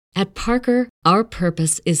At Parker, our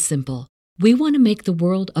purpose is simple. We want to make the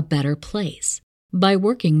world a better place by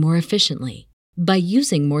working more efficiently, by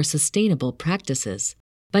using more sustainable practices,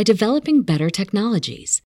 by developing better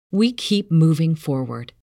technologies. We keep moving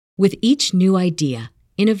forward. With each new idea,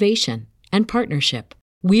 innovation, and partnership,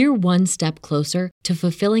 we're one step closer to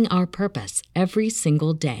fulfilling our purpose every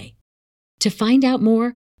single day. To find out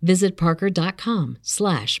more, visit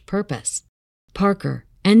parker.com/purpose. Parker,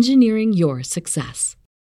 engineering your success.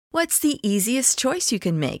 What's the easiest choice you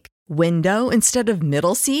can make? Window instead of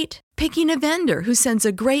middle seat? Picking a vendor who sends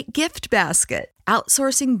a great gift basket?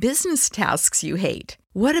 Outsourcing business tasks you hate?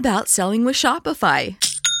 What about selling with Shopify?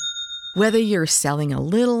 Whether you're selling a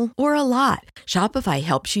little or a lot, Shopify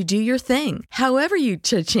helps you do your thing, however you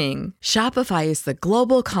cha-ching. Shopify is the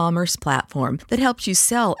global commerce platform that helps you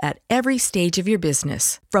sell at every stage of your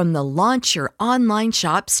business. From the launch your online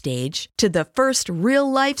shop stage to the first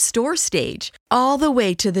real-life store stage, all the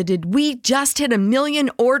way to the did we just hit 1 million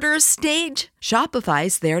orders stage.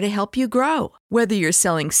 Shopify's there to help you grow. Whether you're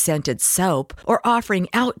selling scented soap or offering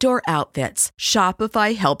outdoor outfits,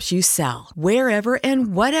 Shopify helps you sell. Wherever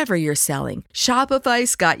and whatever you're selling,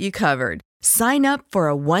 Shopify's got you covered. Sign up for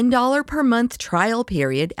a $1 per month trial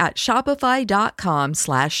period at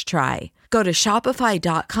shopify.com/try. Go to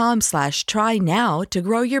shopify.com/try now to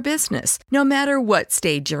grow your business, no matter what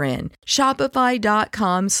stage you're in.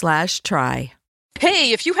 Shopify.com/try.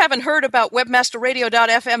 Hey, if you haven't heard about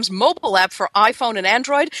WebmasterRadio.fm's mobile app for iPhone and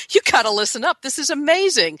Android, you gotta listen up. This is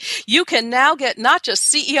amazing. You can now get not just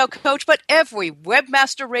CEO Coach, but every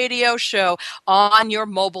Webmaster Radio show on your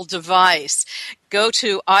mobile device. Go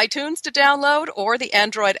to iTunes to download or the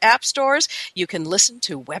Android app stores. You can listen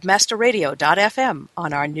to WebmasterRadio.fm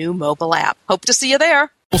on our new mobile app. Hope to see you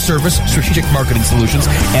there. Service strategic marketing solutions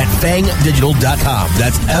at fangdigital.com.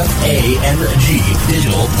 That's FANG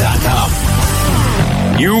digital.com.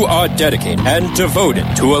 You are dedicated and devoted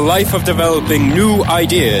to a life of developing new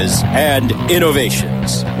ideas and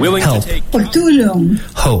innovations. Willing Help. to take Pagtulong.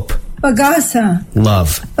 Hope. Pag-asa.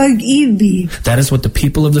 Love. Pag-ibig. That is what the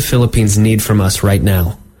people of the Philippines need from us right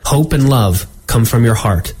now. Hope and love come from your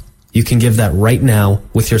heart. You can give that right now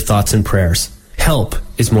with your thoughts and prayers. Help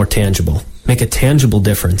is more tangible. Make a tangible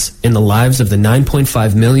difference in the lives of the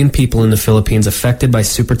 9.5 million people in the Philippines affected by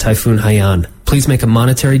Super Typhoon Haiyan. Please make a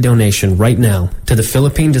monetary donation right now to the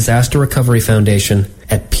Philippine Disaster Recovery Foundation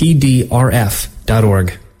at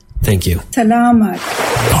pdrf.org. Thank you. Salamat.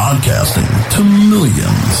 Podcasting to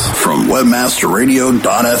millions from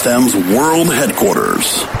WebmasterRadio.fm's world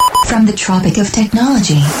headquarters. From the Tropic of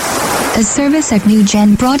Technology, a service of New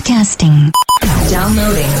Gen Broadcasting.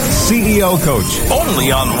 Downloading CEO Coach,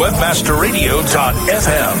 only on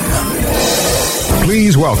WebmasterRadio.fm.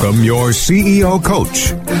 Please welcome your CEO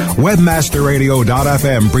Coach.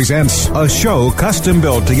 WebmasterRadio.fm presents a show custom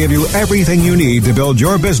built to give you everything you need to build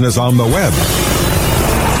your business on the web.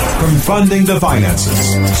 From funding to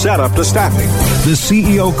finances, setup to staffing, the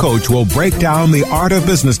CEO Coach will break down the art of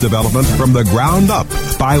business development from the ground up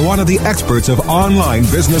by one of the experts of online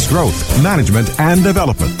business growth, management, and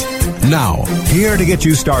development. Now, here to get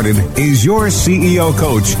you started is your CEO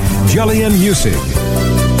Coach, Jillian Muessig.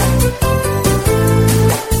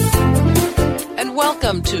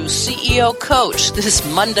 Welcome to CEO Coach this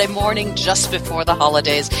Monday morning just before the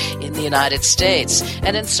holidays in the United States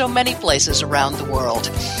and in so many places around the world.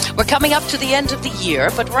 We're coming up to the end of the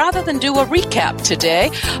year, but rather than do a recap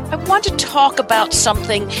today, I want to talk about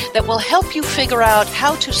something that will help you figure out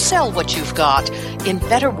how to sell what you've got in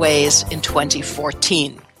better ways in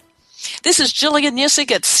 2014. This is Jillian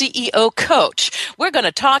Muessig at CEO Coach. We're going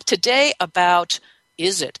to talk today about,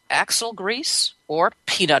 is it axle grease or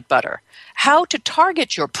peanut butter? How to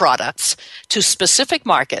target your products to specific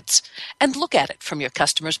markets and look at it from your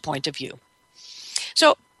customer's point of view.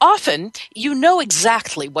 So often, you know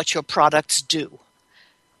exactly what your products do.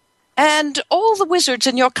 And all the wizards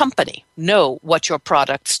in your company know what your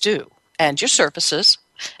products do and your services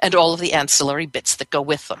and all of the ancillary bits that go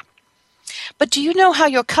with them. But do you know how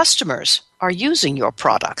your customers are using your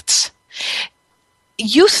products?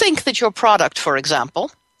 You think that your product, for example,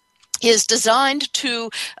 is designed to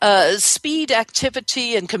speed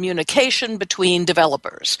activity and communication between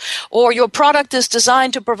developers. Or your product is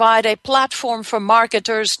designed to provide a platform for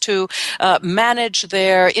marketers to manage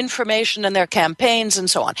their information and their campaigns and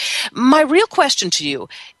so on. My real question to you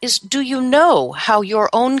is, do you know how your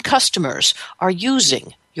own customers are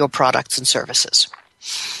using your products and services?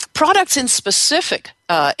 Products in specific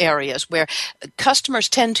areas where customers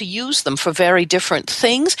tend to use them for very different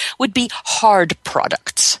things would be hard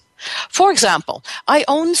products. For example, I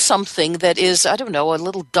own something that is, a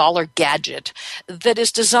little dollar gadget that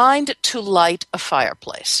is designed to light a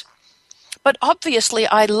fireplace. But obviously,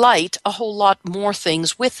 I light a whole lot more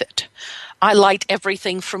things with it. I light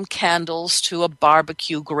everything from candles to a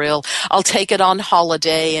barbecue grill. I'll take it on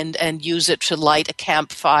holiday and use it to light a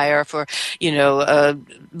campfire for,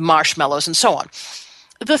 marshmallows and so on.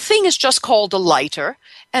 The thing is just called a lighter,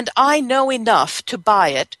 and I know enough to buy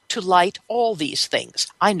it to light all these things.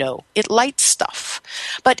 I know it lights stuff.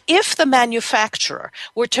 But if the manufacturer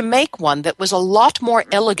were to make one that was a lot more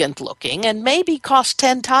elegant looking and maybe cost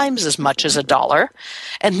 10 times as much as $1,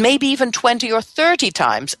 and maybe even 20 or 30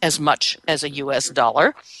 times as much as a US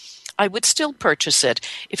dollar, I would still purchase it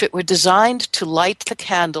if it were designed to light the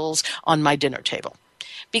candles on my dinner table.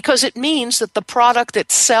 Because it means that the product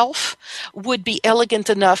itself would be elegant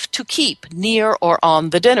enough to keep near or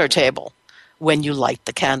on the dinner table when you light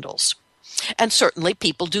the candles. And certainly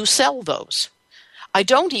people do sell those. I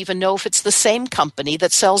don't even know if it's the same company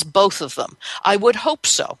that sells both of them. I would hope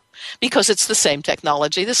so, because it's the same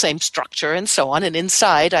technology, the same structure, and so on. And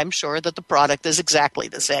inside, I'm sure that the product is exactly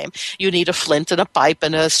the same. You need a flint and a pipe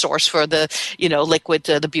and a source for the, liquid,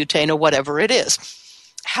 the butane or whatever it is.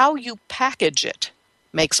 How you package it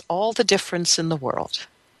makes all the difference in the world.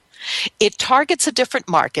 It targets a different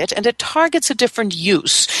market, and it targets a different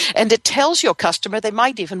use, and it tells your customer they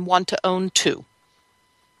might even want to own two.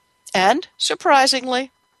 And,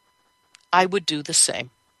 surprisingly, I would do the same.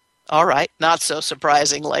 All right, not so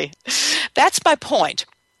surprisingly. That's my point.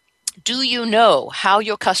 Do you know how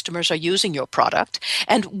your customers are using your product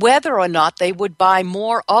and whether or not they would buy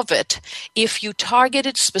more of it if you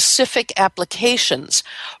targeted specific applications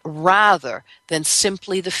rather than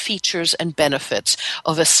simply the features and benefits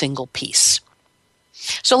of a single piece?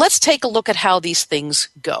 So let's take a look at how these things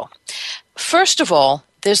go. First of all,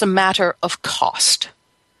 there's a matter of cost.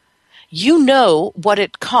 You know what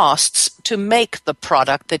it costs to make the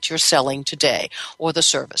product that you're selling today or the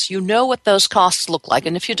service. You know what those costs look like.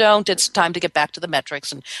 And if you don't, it's time to get back to the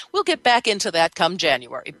metrics, and we'll get back into that come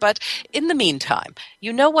January. But in the meantime,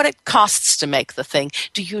 you know what it costs to make the thing.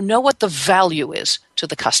 Do you know what the value is to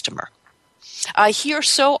the customer? I hear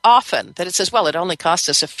so often that it says, well, it only costs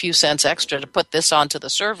us a few cents extra to put this onto the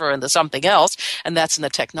server and the something else, and that's in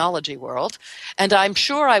the technology world. And I'm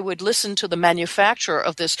sure I would listen to the manufacturer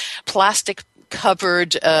of this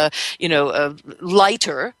plastic-covered,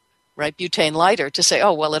 lighter, right, butane lighter, to say,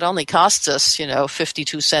 oh, well, it only costs us,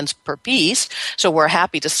 52 cents per piece, so we're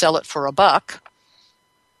happy to sell it for $1.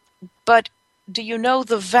 But do you know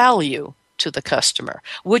the value to the customer?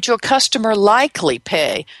 Would your customer likely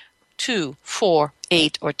pay 2, 4,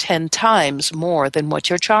 8, or 10 times more than what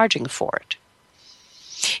you're charging for it?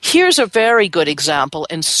 Here's a very good example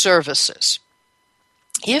in services.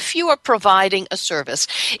 If you are providing a service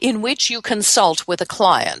in which you consult with a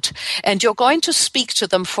client and you're going to speak to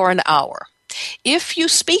them for an hour, if you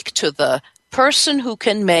speak to the person who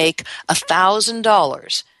can make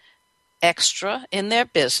 $1,000 extra in their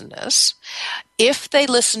business, if they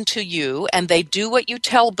listen to you and they do what you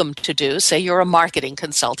tell them to do, say you're a marketing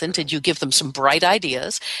consultant and you give them some bright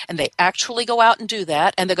ideas and they actually go out and do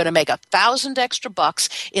that, and they're going to make $1,000 extra bucks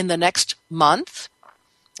in the next month,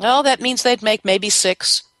 well, that means they'd make maybe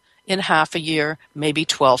 6 in half a year, maybe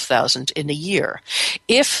 12,000 in a year.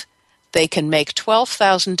 If they can make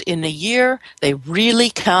 12,000 in a year, they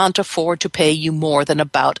really can't afford to pay you more than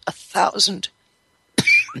about 1,000.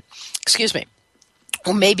 Excuse me,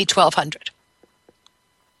 or maybe 1,200.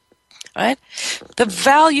 Right? The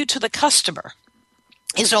value to the customer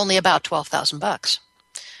is only about 12,000 bucks.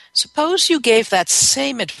 Suppose you gave that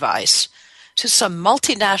same advice to some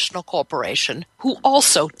multinational corporation who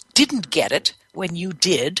also didn't get it when you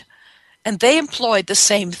did, and they employed the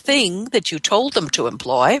same thing that you told them to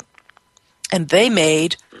employ, and they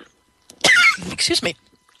made,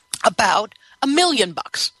 about $1 million.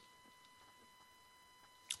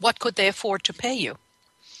 What could they afford to pay you?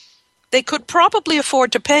 They could probably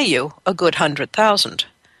afford to pay you a good 100,000.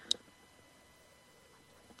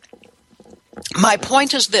 My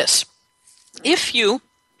point is this: if you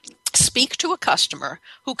speak to a customer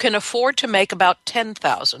who can afford to make about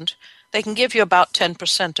 10,000, they can give you about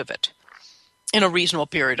 10% of it in a reasonable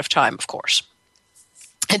period of time, of course.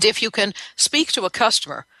 And if you can speak to a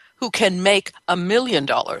customer who can make $1 million,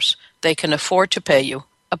 they can afford to pay you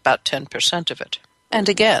about 10% of it. And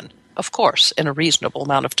again, of course, in a reasonable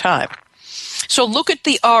amount of time. So look at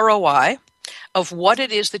the ROI of what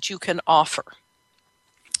it is that you can offer,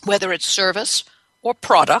 whether it's service or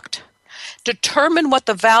product. Determine what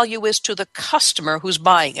the value is to the customer who's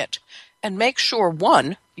buying it, and make sure,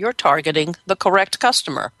 1, you're targeting the correct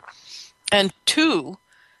customer, and 2,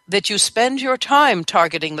 that you spend your time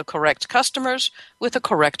targeting the correct customers with a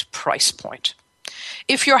correct price point.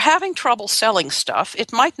 If you're having trouble selling stuff,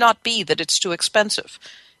 it might not be that it's too expensive.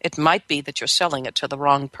 It might be that you're selling it to the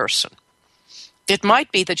wrong person. It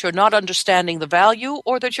might be that you're not understanding the value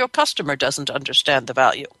or that your customer doesn't understand the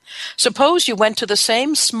value. Suppose you went to the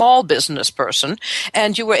same small business person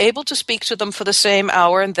and you were able to speak to them for the same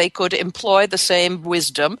hour and they could employ the same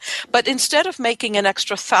wisdom, but instead of making an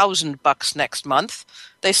extra $1,000 next month,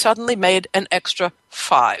 they suddenly made an extra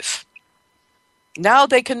 $5,000. Now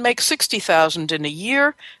they can make $60,000 in a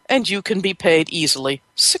year and you can be paid easily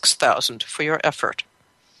 $6,000 for your effort.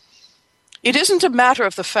 It isn't a matter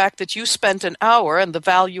of the fact that you spent an hour and the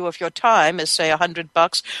value of your time is, say,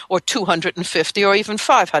 $100 or $250 or even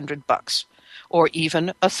 $500 or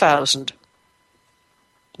even $1,000.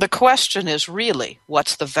 The question is really,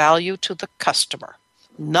 what's the value to the customer,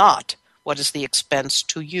 not what is the expense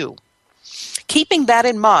to you. Keeping that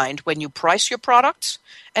in mind when you price your products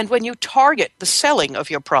and when you target the selling of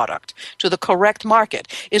your product to the correct market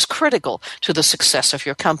is critical to the success of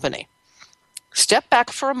your company. Step back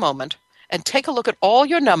for a moment and take a look at all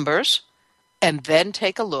your numbers, and then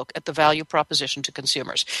take a look at the value proposition to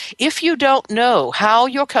consumers. If you don't know how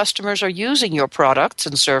your customers are using your products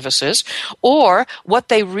and services, or what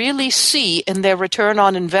they really see in their return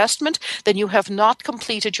on investment, then you have not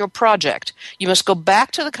completed your project. You must go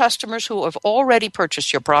back to the customers who have already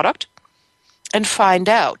purchased your product and find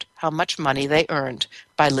out how much money they earned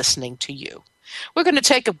by listening to you. We're going to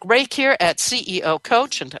take a break here at CEO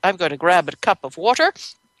Coach, and I'm going to grab a cup of water.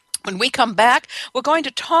 When we come back, we're going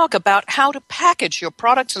to talk about how to package your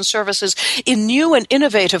products and services in new and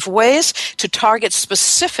innovative ways to target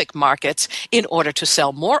specific markets in order to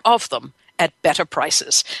sell more of them at better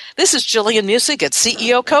prices. This is Jillian Muessig at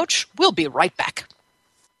CEO Coach. We'll be right back.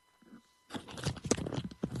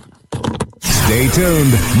 Stay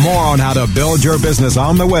tuned. More on how to build your business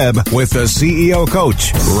on the web with the CEO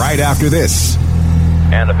Coach right after this.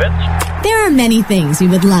 And the pitch. There are many things we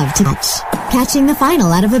would love to catch. Catching the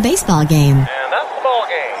final out of a baseball game. And that's the ball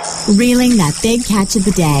game. Reeling that big catch of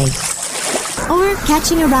the day. Or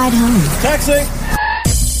catching a ride home. Taxi.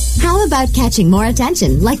 How about catching more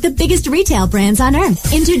attention like the biggest retail brands on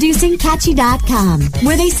earth? Introducing Catchy.com,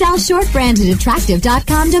 where they sell short-branded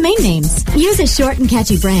attractive.com domain names. Use a short and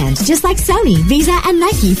catchy brand, just like Sony, Visa, and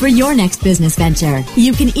Nike for your next business venture.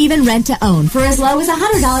 You can even rent to own for as low as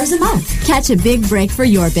 $100 a month. Catch a big break for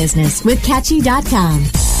your business with Catchy.com.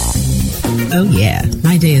 Oh yeah,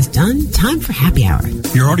 my day is done. Time for happy hour.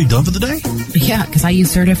 You're already done for the day? Yeah, because I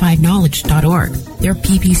use CertifiedKnowledge.org. Their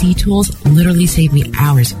PPC tools literally save me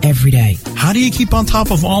hours every day. How do you keep on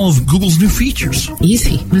top of all of Google's new features?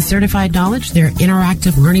 Easy. With Certified Knowledge, their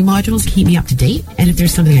interactive learning modules keep me up to date. And if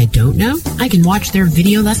there's something I don't know, I can watch their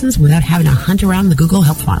video lessons without having to hunt around the Google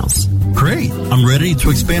Help files. Great. I'm ready to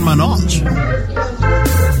expand my knowledge.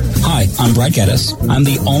 Hi, I'm Brad Geddes. I'm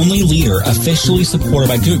the only leader officially supported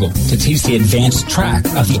by Google to teach the advanced track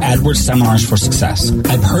of the AdWords Seminars for Success.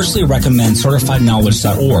 I personally recommend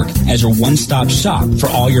CertifiedKnowledge.org as your one-stop shop for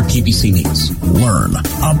all your PPC needs. Learn,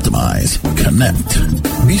 optimize, connect.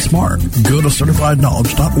 Be smart. Go to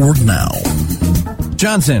CertifiedKnowledge.org now.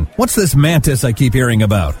 Johnson, what's this Mantis I keep hearing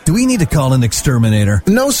about? Do we need to call an exterminator?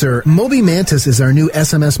 No, sir. Moby Mantis is our new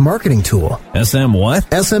SMS marketing tool. SM what?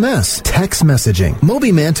 SMS, text messaging.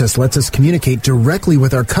 Moby Mantis lets us communicate directly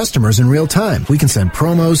with our customers in real time. We can send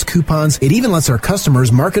promos, coupons. It even lets our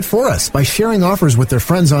customers market for us by sharing offers with their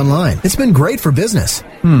friends online. It's been great for business.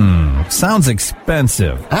 Sounds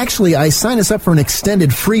expensive. Actually, I signed us up for an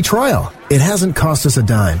extended free trial. It hasn't cost us a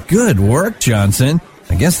dime. Good work, Johnson.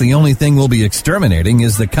 I guess the only thing we'll be exterminating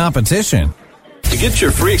is the competition. To get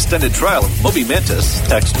your free extended trial of Moby Mantis,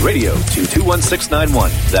 text radio to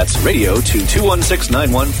 21691. That's radio to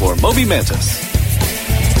 21691 for Moby Mantis.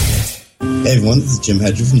 Hey everyone, this is Jim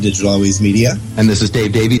Hedger from Digital Always Media. And this is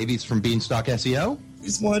Dave Davies from Beanstalk SEO. We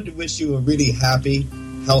just wanted to wish you a really happy,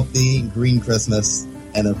 healthy, green Christmas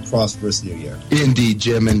and a prosperous New Year. Indeed,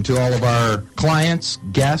 Jim, and to all of our clients,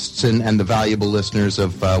 guests, and the valuable listeners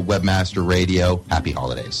of Webmaster Radio, happy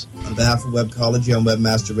holidays. On behalf of Webcology on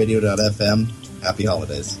webmasterradio.fm, happy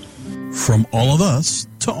holidays. From all of us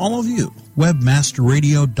to all of you,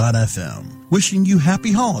 webmasterradio.fm, wishing you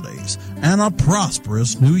happy holidays and a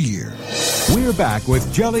prosperous new year. We're back with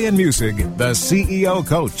Jillian Muessig, the CEO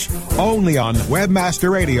Coach, only on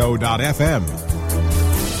webmasterradio.fm.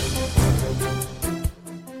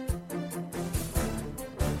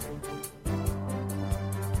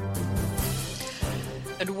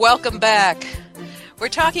 And welcome back. We're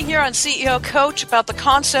talking here on CEO Coach about the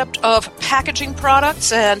concept of packaging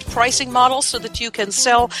products and pricing models so that you can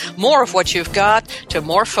sell more of what you've got to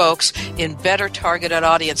more folks in better targeted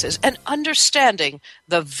audiences and understanding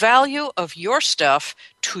the value of your stuff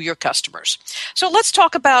to your customers. So let's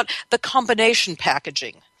talk about the combination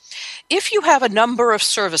packaging. If you have a number of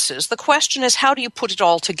services, the question is, how do you put it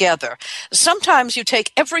all together? Sometimes you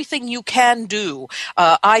take everything you can do,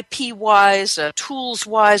 IP-wise,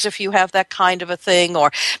 tools-wise, if you have that kind of a thing,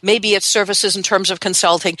 or maybe it's services in terms of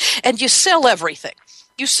consulting, and you sell everything.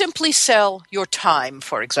 You simply sell your time,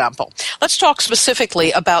 for example. Let's talk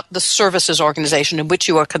specifically about the services organization in which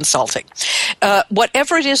you are consulting.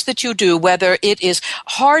 Whatever it is that you do, whether it is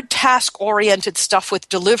hard task-oriented stuff with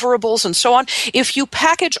deliverables and so on, if you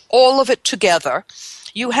package all of it together,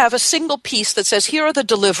 you have a single piece that says, here are the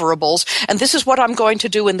deliverables, and this is what I'm going to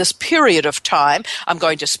do in this period of time. I'm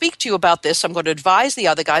going to speak to you about this. I'm going to advise the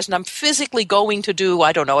other guys, and I'm physically going to do,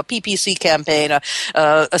 I don't know, a PPC campaign,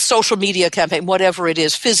 a social media campaign, whatever it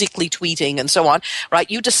is, physically tweeting and so on,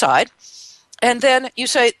 right? You decide, and then you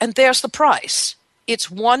say, and there's the price.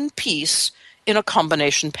 It's one piece in a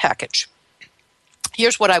combination package.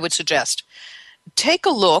 Here's what I would suggest. Take a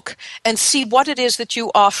look and see what it is that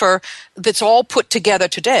you offer that's all put together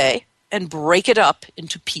today and break it up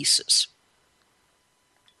into pieces.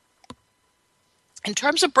 In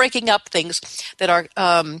terms of breaking up things that are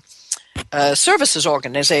services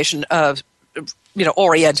organization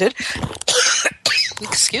oriented,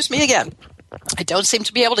 excuse me again, I don't seem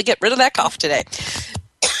to be able to get rid of that cough today.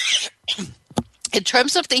 In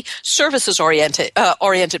terms of the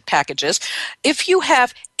services-oriented packages, if you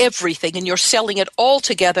have everything and you're selling it all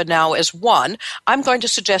together now as one, I'm going to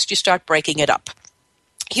suggest you start breaking it up.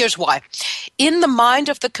 Here's why. In the mind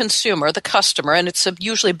of the consumer, the customer, and it's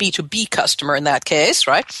usually a B2B customer in that case,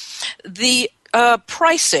 right? The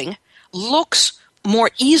pricing looks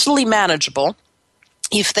more easily manageable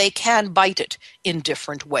if they can bite it in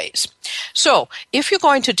different ways. So if you're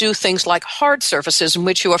going to do things like hard services in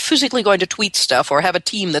which you are physically going to tweet stuff or have a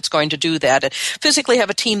team that's going to do that, and physically have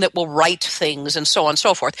a team that will write things and so on and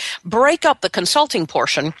so forth, break up the consulting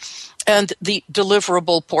portion and the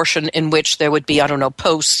deliverable portion in which there would be, I don't know,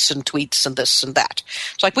 posts and tweets and this and that.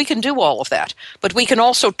 It's like we can do all of that, but we can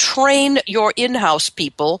also train your in-house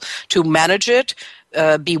people to manage it,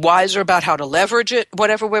 be wiser about how to leverage it,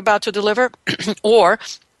 whatever we're about to deliver, or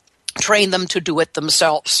train them to do it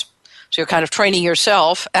themselves. So you're kind of training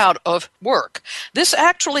yourself out of work. This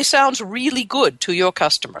actually sounds really good to your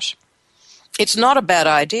customers. It's not a bad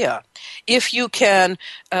idea. If you can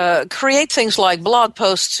create things like blog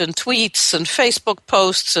posts and tweets and Facebook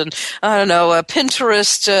posts and, I don't know,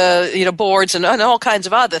 Pinterest boards and all kinds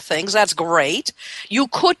of other things, that's great. You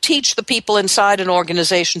could teach the people inside an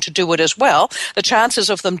organization to do it as well. The chances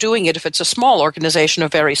of them doing it, if it's a small organization, are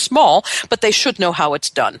very small, but they should know how it's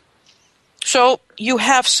done. So you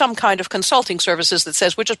have some kind of consulting services that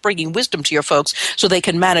says we're just bringing wisdom to your folks so they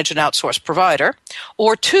can manage an outsourced provider.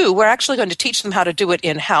 Or two, we're actually going to teach them how to do it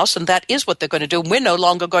in-house, and that is what they're going to do. We're no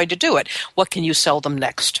longer going to do it. What can you sell them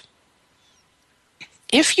next?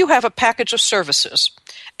 If you have a package of services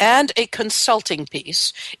and a consulting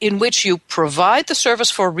piece in which you provide the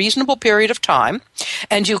service for a reasonable period of time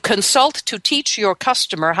and you consult to teach your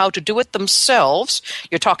customer how to do it themselves,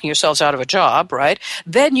 you're talking yourselves out of a job, right?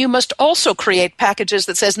 Then you must also create packages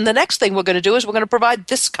that says, and the next thing we're going to do is we're going to provide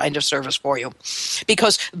this kind of service for you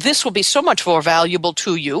because this will be so much more valuable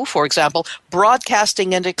to you. For example,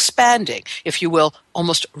 broadcasting and expanding, if you will,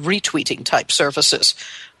 almost retweeting type services,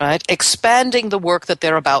 right? Expanding the work that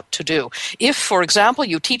they're about to do. If, for example,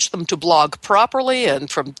 you teach them to blog properly and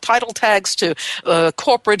from title tags to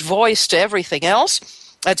corporate voice to everything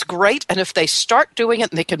else, that's great. And if they start doing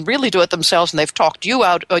it and they can really do it themselves and they've talked you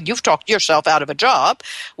out, or you've talked yourself out of a job,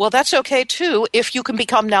 well, that's okay too if you can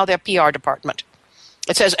become now their PR department.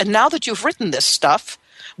 It says, and now that you've written this stuff,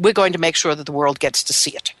 we're going to make sure that the world gets to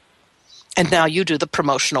see it. And now you do the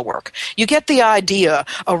promotional work. You get the idea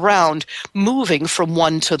around moving from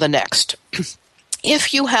one to the next.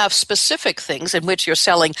 If you have specific things in which you're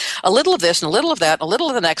selling a little of this and a little of that and a little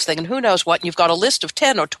of the next thing and who knows what, and you've got a list of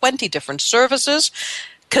 10 or 20 different services,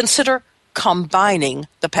 consider combining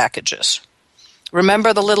the packages.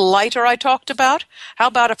 Remember the little lighter I talked about? How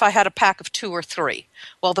about if I had a pack of 2 or 3?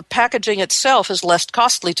 Well, the packaging itself is less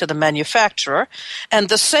costly to the manufacturer, and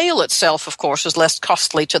the sale itself, of course, is less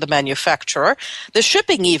costly to the manufacturer. The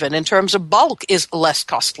shipping, even in terms of bulk, is less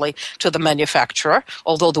costly to the manufacturer,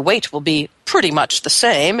 although the weight will be pretty much the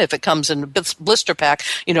same. If it comes in a blister pack,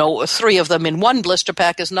 3 of them in one blister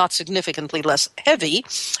pack is not significantly less heavy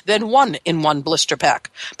than 1 in one blister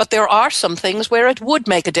pack. But there are some things where it would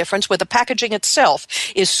make a difference, where the packaging itself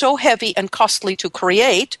is so heavy and costly to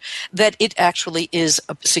create that it actually is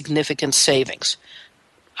a significant savings.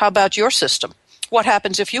 How about your system? What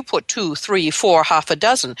happens if you put 2, 3, 4, half a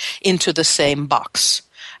dozen into the same box?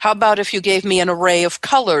 How about if you gave me an array of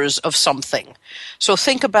colors of something? So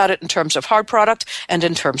think about it in terms of hard product and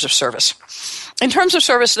in terms of service. In terms of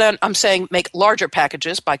service, then, I'm saying make larger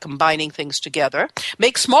packages by combining things together.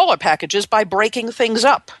 Make smaller packages by breaking things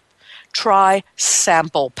up. Try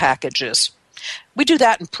sample packages. We do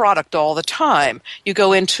that in product all the time. You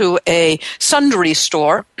go into a sundry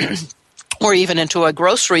store or even into a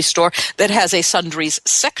grocery store that has a sundries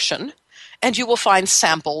section, and you will find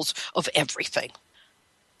samples of everything.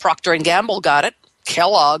 Procter & Gamble got it.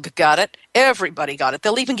 Kellogg got it. Everybody got it.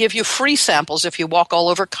 They'll even give you free samples if you walk all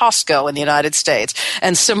over Costco in the United States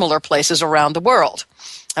and similar places around the world.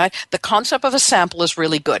 Right? The concept of a sample is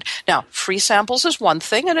really good. Now, free samples is one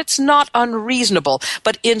thing, and it's not unreasonable.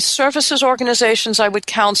 But in services organizations, I would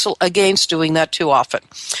counsel against doing that too often.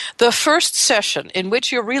 The first session in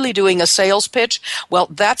which you're really doing a sales pitch, well,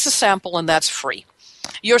 that's a sample and that's free.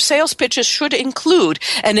 Your sales pitches should include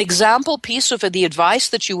an example piece of the advice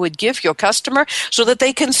that you would give your customer so that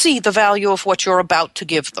they can see the value of what you're about to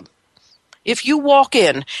give them. If you walk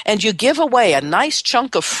in and you give away a nice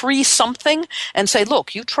chunk of free something and say,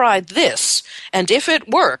 look, you tried this, and if it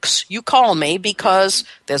works, you call me because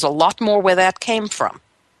there's a lot more where that came from,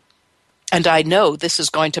 and I know this is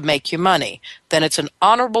going to make you money, then it's an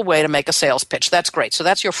honorable way to make a sales pitch. That's great. So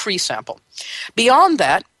that's your free sample. Beyond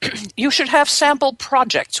that, you should have sample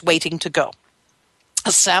projects waiting to go.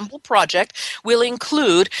 A sample project will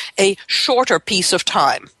include a shorter piece of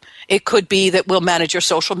time. It could be that we'll manage your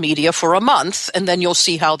social media for a month, and then you'll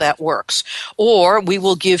see how that works. Or we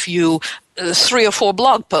will give you 3 or 4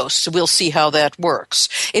 blog posts. We'll see how that works.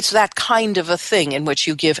 It's that kind of a thing in which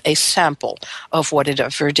you give a sample of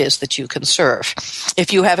whatever it is that you can serve.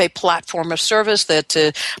 If you have a platform of service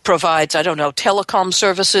that provides, telecom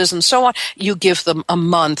services and so on, you give them a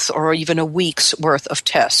month or even a week's worth of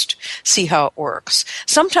test. See how it works.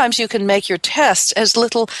 Sometimes you can make your tests as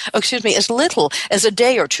little as a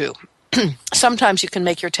day or 2. Sometimes you can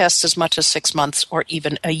make your tests as much as 6 months or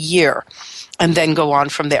even a year, and then go on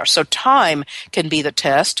from there. So time can be the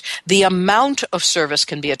test. The amount of service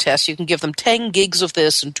can be a test. You can give them 10 gigs of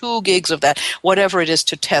this and 2 gigs of that, whatever it is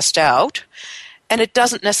to test out. And it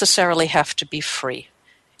doesn't necessarily have to be free.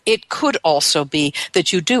 It could also be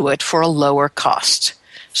that you do it for a lower cost.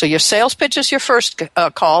 So your sales pitch is your first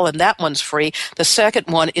call, and that one's free. The second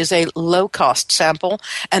one is a low-cost sample,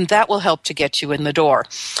 and that will help to get you in the door.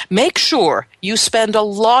 Make sure you spend a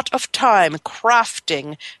lot of time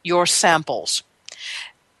crafting your samples.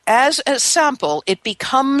 As a sample, it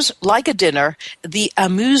becomes, like a dinner, the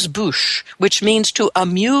amuse-bouche, which means to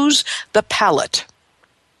amuse the palate.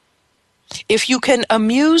 If you can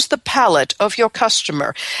amuse the palate of your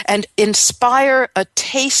customer and inspire a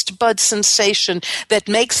taste bud sensation that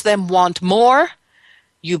makes them want more,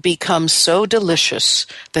 you become so delicious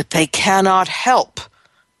that they cannot help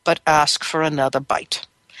but ask for another bite.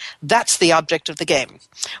 That's the object of the game.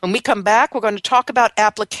 When we come back, we're going to talk about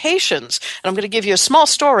applications. And I'm going to give you a small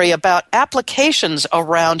story about applications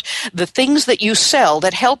around the things that you sell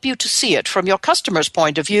that help you to see it from your customer's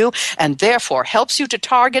point of view, and therefore helps you to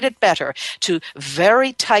target it better to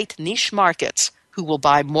very tight niche markets who will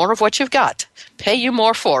buy more of what you've got, pay you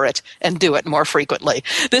more for it, and do it more frequently.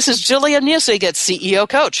 This is Jillian Muessig at CEO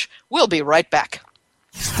Coach. We'll be right back.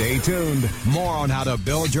 Stay tuned. More on how to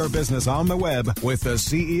build your business on the web with the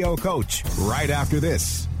CEO Coach right after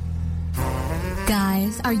this.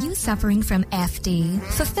 Guys, are you suffering from FD,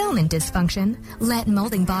 fulfillment dysfunction? Let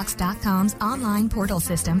MoldingBox.com's online portal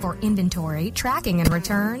system for inventory, tracking, and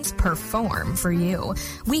returns perform for you.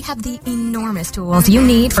 We have the enormous tools you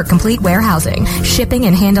need for complete warehousing, shipping,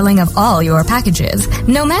 and handling of all your packages,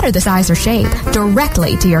 no matter the size or shape,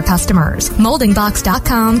 directly to your customers.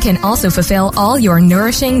 MoldingBox.com can also fulfill all your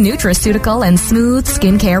nourishing, nutraceutical, and smooth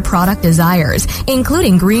skincare product desires,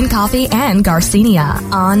 including green coffee and Garcinia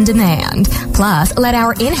on demand. Plus, let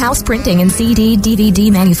our in-house printing and CD,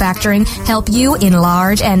 DVD manufacturing help you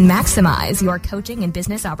enlarge and maximize your coaching and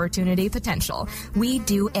business opportunity potential. We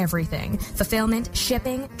do everything. Fulfillment,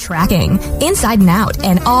 shipping, tracking, inside and out,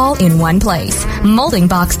 and all in one place.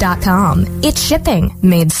 MoldingBox.com. It's shipping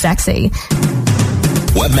made sexy.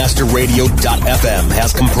 Webmasterradio.fm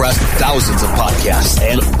has compressed thousands of podcasts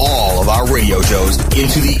and all of our radio shows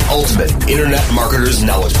into the ultimate Internet marketer's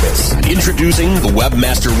knowledge base. Introducing the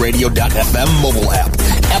Webmasterradio.fm mobile app.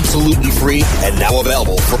 Absolutely free and now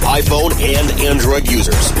available for iPhone and Android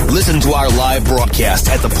users. Listen to our live broadcast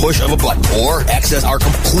at the push of a button or access our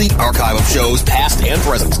complete archive of shows past and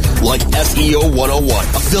present like SEO 101,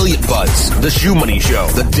 Affiliate Buzz, The Shoe Money Show,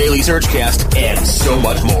 The Daily Searchcast, and so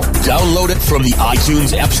much more. Download it from the iTunes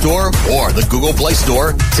App Store or the Google Play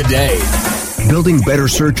Store today. Building better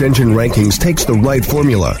search engine rankings takes the right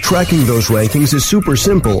formula. Tracking those rankings is super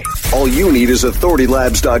simple. All you need is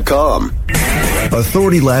authoritylabs.com.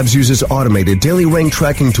 Authority Labs uses automated daily rank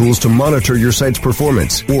tracking tools to monitor your site's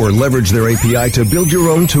performance or leverage their API to build your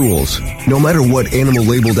own tools. No matter what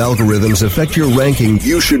animal-labeled algorithms affect your ranking,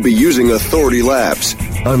 you should be using Authority Labs.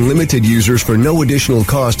 Unlimited users for no additional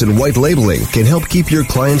cost and white labeling can help keep your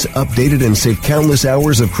clients updated and save countless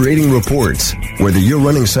hours of creating reports. Whether you're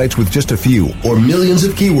running sites with just a few or millions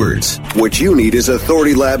of keywords, what you need is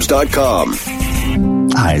authoritylabs.com.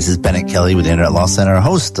 Hi, this is Bennett Kelly with the Internet Law Center,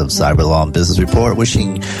 host of Cyber Law and Business Report,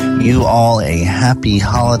 wishing you all a happy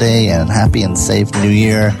holiday and happy and safe new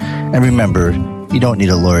year. And remember, you don't need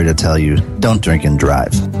a lawyer to tell you, don't drink and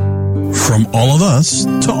drive. From all of us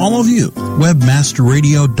to all of you,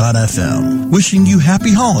 webmasterradio.fm, wishing you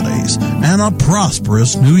happy holidays and a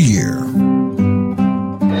prosperous new year.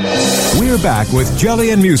 We're back with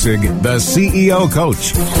Jillian Muessig, the CEO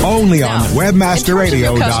Coach, only on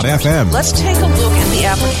webmasterradio.fm. Let's take a look at the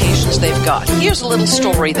applications they've got. Here's a little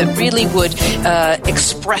story that really would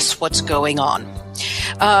express what's going on.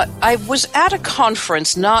 I was at a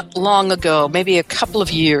conference not long ago, maybe a couple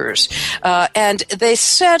of years, and they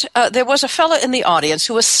said there was a fellow in the audience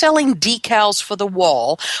who was selling decals for the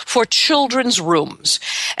wall for children's rooms.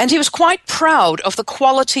 And he was quite proud of the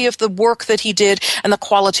quality of the work that he did and the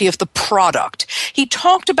quality of the product. He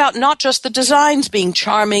talked about not just the designs being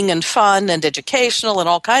charming and fun and educational and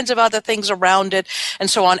all kinds of other things around it and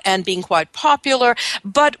so on, and being quite popular,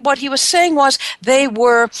 but what he was saying was they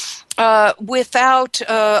were without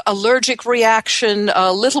allergic reaction.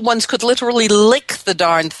 Little ones could literally lick the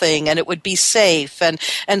darn thing and it would be safe and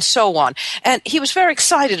so on. And he was very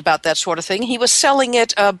excited about that sort of thing. He was selling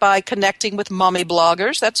it by connecting with mommy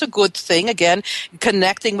bloggers. That's a good thing. Again,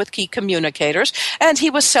 connecting with key communicators. And he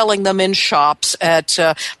was selling them in shops at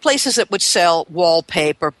places that would sell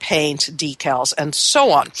wallpaper, paint, decals, and so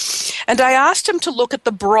on. And I asked him to look at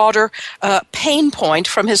the broader pain point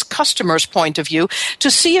from his customer's point of view to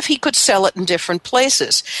see if he could sell it in different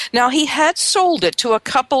places. Now, he had sold it to a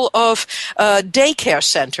couple of daycare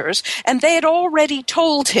centers, and they had already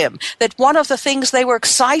told him that one of the things they were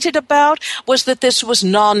excited about was that this was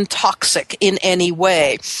non-toxic in any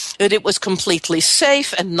way, that it was completely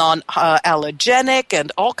safe and non-allergenic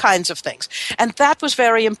and all kinds of things. And that was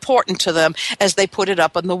very important to them as they put it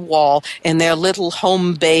up on the wall in their little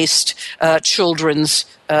home-based children's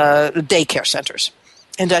daycare centers.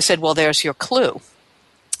 And I said, well, there's your clue.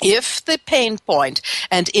 If the pain point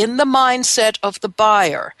and in the mindset of the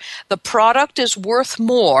buyer, the product is worth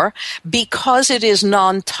more because it is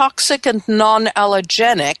non-toxic and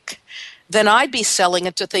non-allergenic, then I'd be selling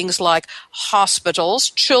it to things like hospitals,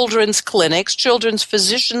 children's clinics, children's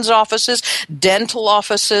physicians' offices, dental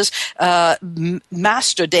offices,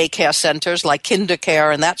 master daycare centers like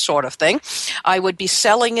KinderCare and that sort of thing. I would be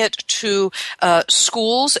selling it to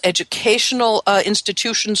schools, educational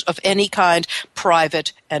institutions of any kind,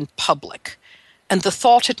 private and public. And the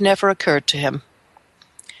thought had never occurred to him.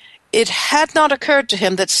 It had not occurred to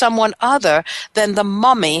him that someone other than the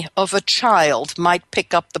mummy of a child might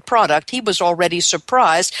pick up the product. He was already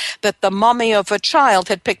surprised that the mummy of a child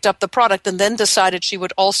had picked up the product and then decided she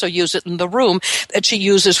would also use it in the room that she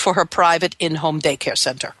uses for her private in-home daycare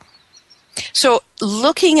center. So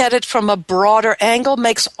looking at it from a broader angle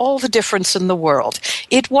makes all the difference in the world.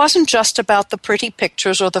 It wasn't just about the pretty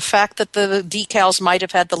pictures or the fact that the decals might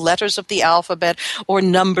have had the letters of the alphabet or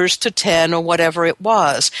numbers to 10 or whatever it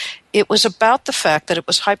was. It was about the fact that it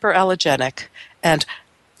was hyperallergenic and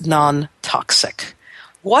non-toxic.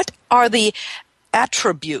 What are the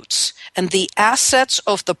attributes and the assets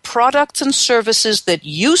of the products and services that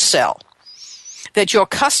you sell that your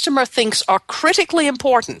customer thinks are critically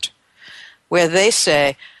important, where they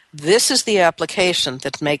say, this is the application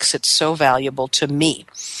that makes it so valuable to me?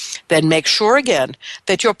 Then make sure again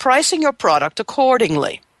that you're pricing your product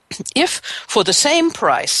accordingly. If for the same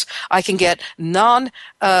price I can get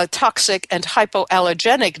non-toxic and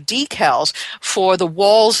hypoallergenic decals for the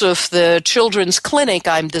walls of the children's clinic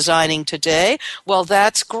I'm designing today, well,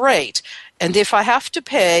 that's great. And if I have to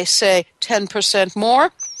pay, say, 10%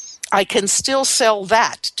 more, I can still sell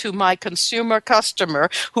that to my consumer customer,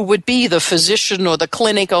 who would be the physician or the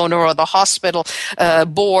clinic owner or the hospital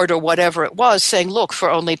board or whatever it was, saying, look, for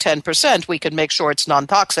only 10%, we can make sure it's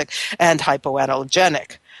non-toxic and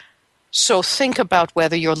hypoallergenic. So think about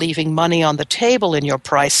whether you're leaving money on the table in your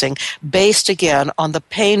pricing based, again, on the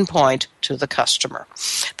pain point to the customer.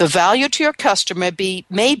 The value to your customer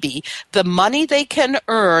may be the money they can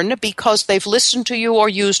earn because they've listened to you or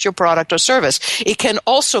used your product or service. It can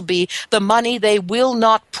also be the money they will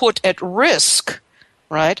not put at risk,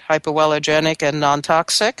 right, hypoallergenic and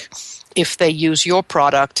non-toxic, if they use your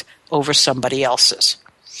product over somebody else's.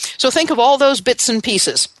 So think of all those bits and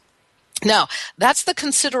pieces. Now, that's the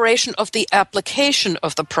consideration of the application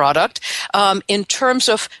of the product in terms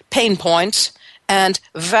of pain points and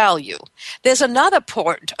value. There's another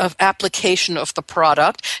part of application of the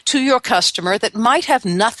product to your customer that might have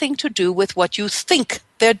nothing to do with what you think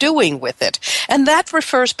they're doing with it. And that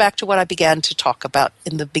refers back to what I began to talk about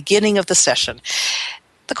in the beginning of the session.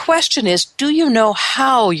 The question is, do you know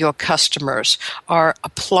how your customers are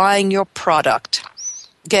applying your product?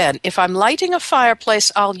 Again, if I'm lighting a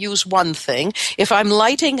fireplace, I'll use one thing. If I'm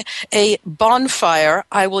lighting a bonfire,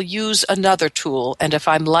 I will use another tool. And if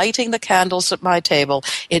I'm lighting the candles at my table,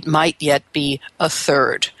 it might yet be a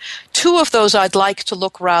third. Two of those I'd like to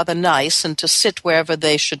look rather nice and to sit wherever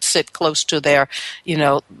they should sit, close to their,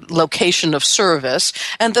 location of service.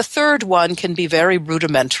 And the third one can be very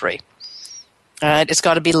rudimentary. It's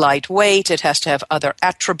got to be lightweight, it has to have other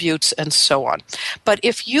attributes, and so on. But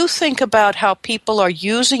if you think about how people are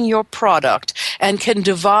using your product and can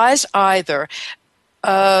devise either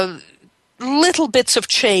little bits of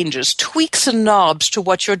changes, tweaks and knobs to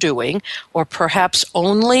what you're doing, or perhaps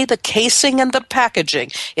only the casing and the packaging,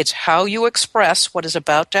 it's how you express what is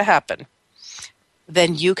about to happen,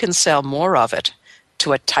 then you can sell more of it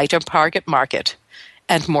to a tighter target market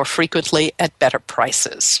and more frequently at better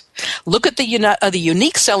prices. Look at the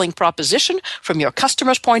unique selling proposition from your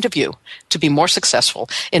customer's point of view to be more successful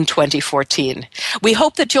in 2014. We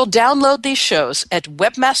hope that you'll download these shows at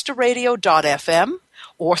webmasterradio.fm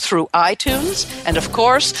or through iTunes. And of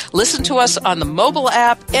course, listen to us on the mobile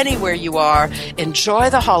app anywhere you are.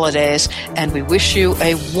 Enjoy the holidays, and we wish you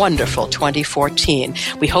a wonderful 2014.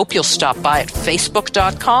 We hope you'll stop by at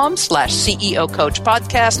facebook.com/CEO Coach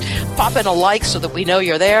Podcast. Pop in a like so that we know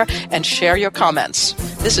you're there, and share your comments.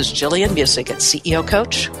 This is Jillian Music at CEO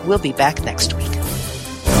Coach. We'll be back next week.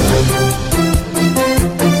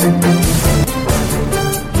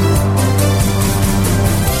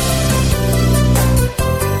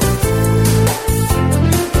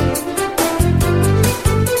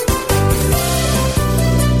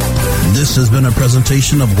 This has been a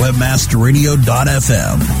presentation of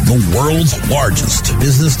WebmasterRadio.fm, the world's largest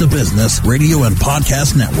business-to-business radio and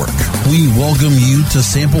podcast network. We welcome you to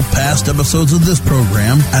sample past episodes of this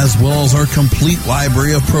program, as well as our complete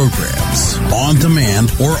library of programs, on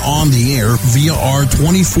demand or on the air via our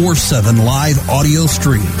 24/7 live audio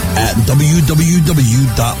stream at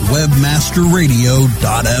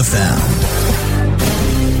www.webmasterradio.fm.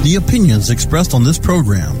 The opinions expressed on this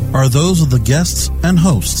program are those of the guests and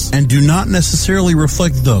hosts and do not necessarily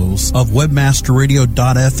reflect those of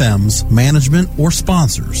WebmasterRadio.fm's management or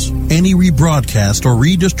sponsors. Any rebroadcast or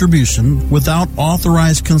redistribution without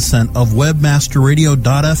authorized consent of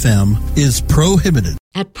WebmasterRadio.fm is prohibited.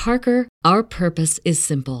 At Parker, our purpose is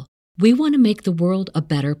simple. We want to make the world a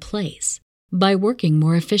better place by working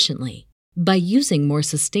more efficiently, by using more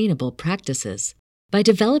sustainable practices, by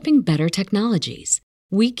developing better technologies.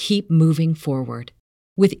 We keep moving forward.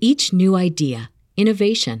 With each new idea,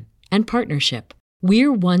 innovation, and partnership,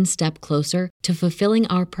 we're one step closer to fulfilling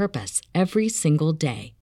our purpose every single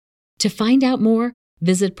day. To find out more,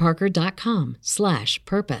 visit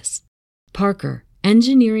parker.com/purpose. Parker,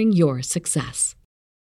 engineering your success.